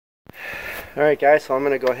Alright guys, so I'm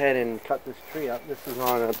going to go ahead and cut this tree up. This is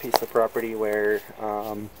on a piece of property where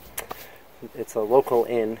it's a local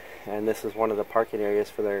inn, and this is one of the parking areas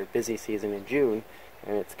for their busy season in June,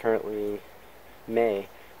 and it's currently May.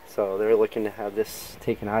 So they're looking to have this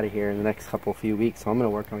taken out of here in the next few weeks, so I'm going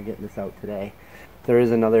to work on getting this out today. There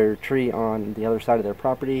is another tree on the other side of their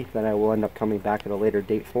property that I will end up coming back at a later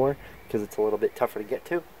date for, because it's a little bit tougher to get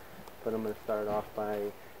to. But I'm going to start off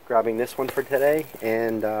by grabbing this one for today,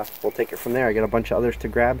 and we'll take it from there. I got a bunch of others to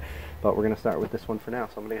grab, but we're going to start with this one for now.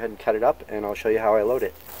 So I'm going to go ahead and cut it up, and I'll show you how I load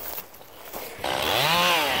it.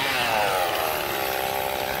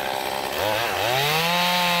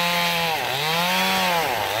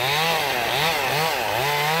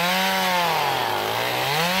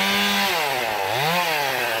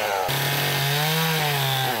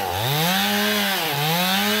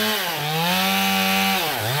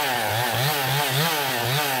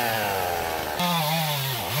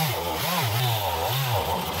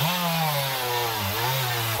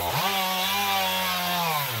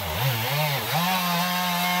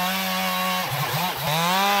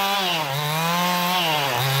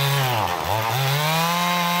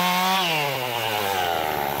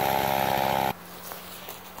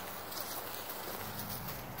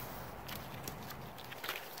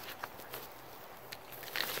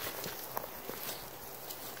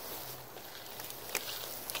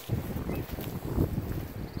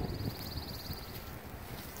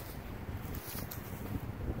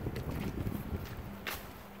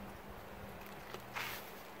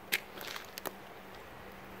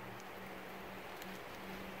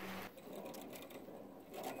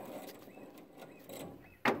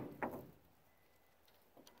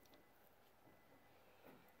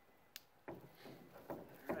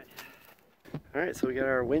 Alright, so we got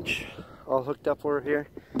our winch all hooked up over here,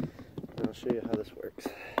 and I'll show you how this works.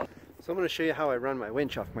 So I'm going to show you how I run my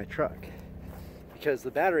winch off my truck. Because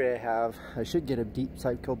the battery I have, I should get a deep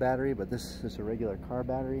cycle battery, but this is a regular car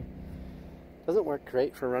battery. Doesn't work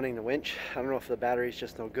great for running the winch. I don't know if the battery's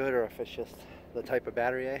just no good or if it's just the type of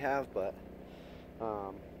battery I have, but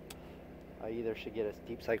I either should get a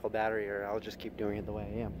deep cycle battery or I'll just keep doing it the way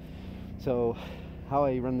I am. So how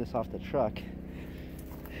I run this off the truck,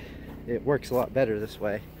 it works a lot better this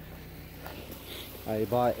way. I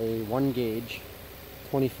bought a 1 gauge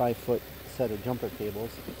 25-foot set of jumper cables.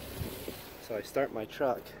 So I start my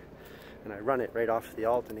truck and I run it right off the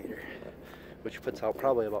alternator, which puts out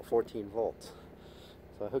probably about 14 volts.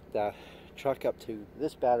 So I hook the truck up to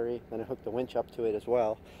this battery, then I hook the winch up to it as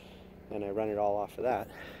well, and I run it all off of that,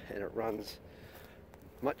 and it runs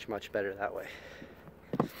much better that way.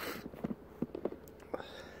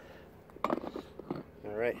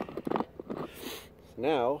 Alright, so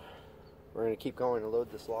now we're going to keep going and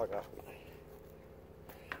load this log off.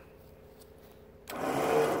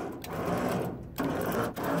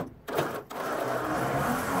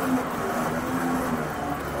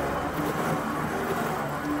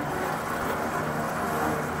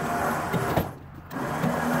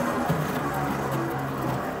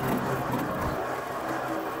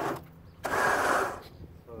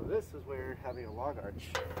 So this is where having a log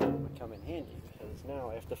arch would come in handy, because now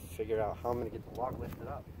I have to figure out how I'm going to get the log lifted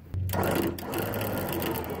up.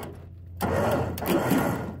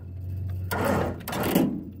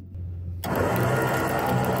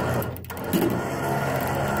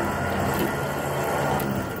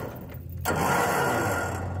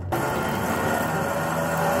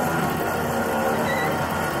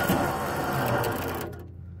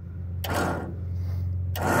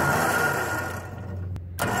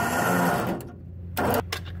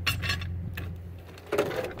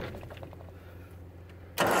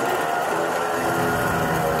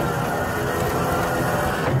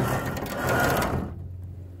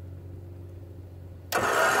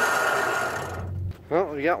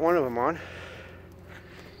 Well, we got one of them on.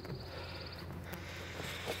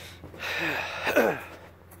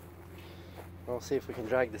 We'll see if we can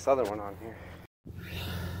drag this other one on here.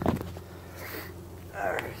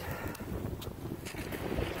 All right.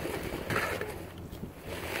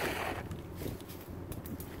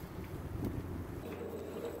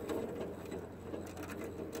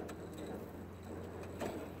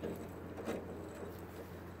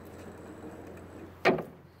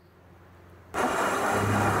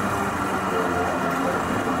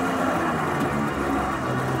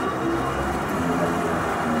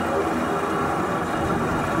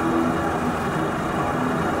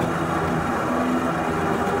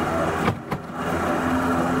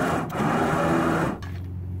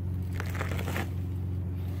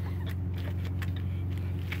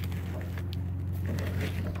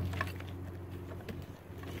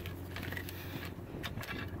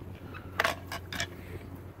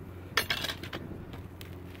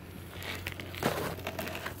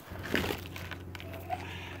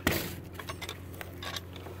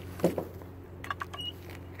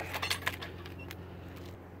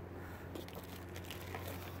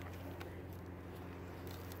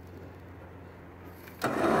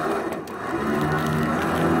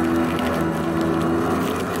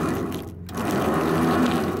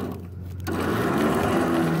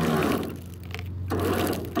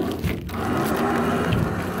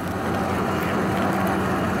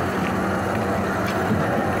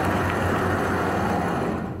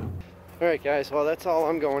 Alright guys, well that's all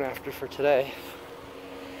I'm going after for today.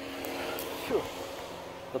 Phew.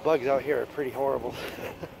 The bugs out here are pretty horrible.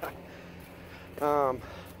 So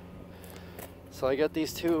I got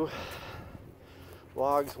these 2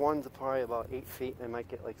 logs. One's probably about 8 feet. I might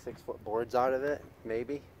get like 6-foot boards out of it,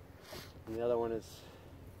 maybe. And the other one is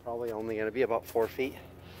probably only going to be about 4 feet.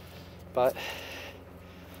 But,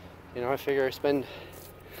 you know, I figure I spend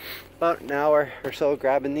about an hour or so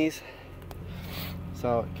grabbing these.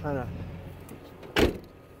 So it kind of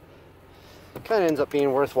ends up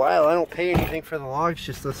being worthwhile. I don't pay anything for the logs,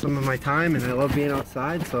 just some of my time, and I love being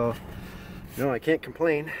outside, so, you know, I can't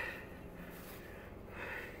complain.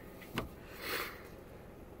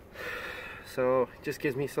 So it just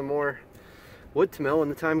gives me some more wood to mill when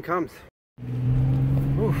the time comes.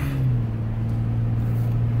 Oof.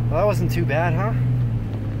 Well, that wasn't too bad, huh?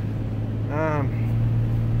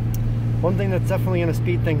 One thing that's definitely going to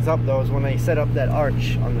speed things up though is when I set up that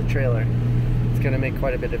arch on the trailer. It's going to make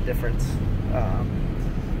quite a bit of difference.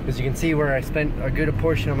 As you can see where I spent a good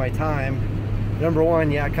portion of my time. Number one,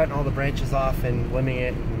 yeah, cutting all the branches off and limbing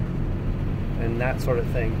it and that sort of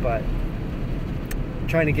thing, but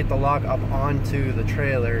trying to get the log up onto the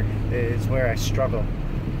trailer is where I struggle.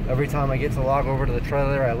 Every time I get the log over to the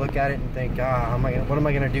trailer, I look at it and think, what am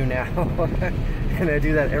I going to do now? And I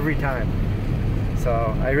do that every time.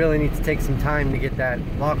 So I really need to take some time to get that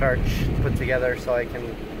log arch put together so I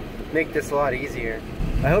can make this a lot easier.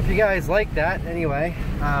 I hope you guys like that anyway.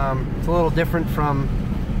 It's a little different from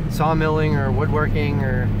sawmilling or woodworking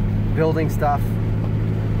or building stuff.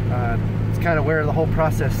 It's kind of where the whole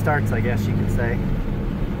process starts, I guess you could say.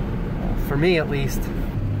 For me at least,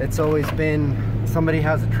 it's always been somebody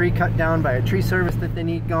has a tree cut down by a tree service that they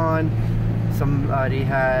need gone. Somebody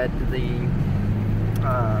had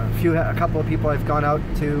a couple of people I've gone out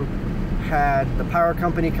to had the power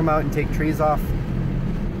company come out and take trees off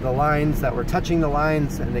the lines that were touching the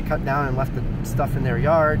lines, and they cut down and left the stuff in their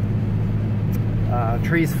yard.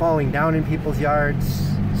 Trees falling down in people's yards,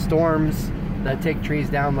 storms that take trees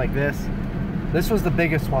down like this. This was the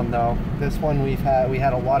biggest one though. This one we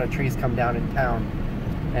had a lot of trees come down in town,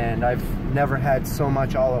 and I've never had so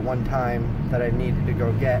much all at one time that I needed to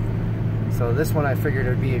go get. So this one I figured it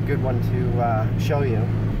would be a good one to show you.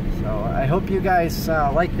 So I hope you guys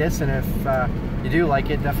like this, and if you do like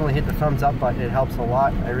it, definitely hit the thumbs up button. It helps a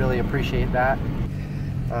lot. I really appreciate that.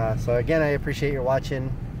 So again, I appreciate your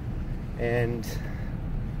watching, and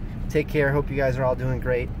take care. Hope you guys are all doing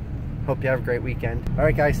great. Hope you have a great weekend. All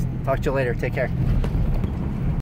right guys, talk to you later. Take care.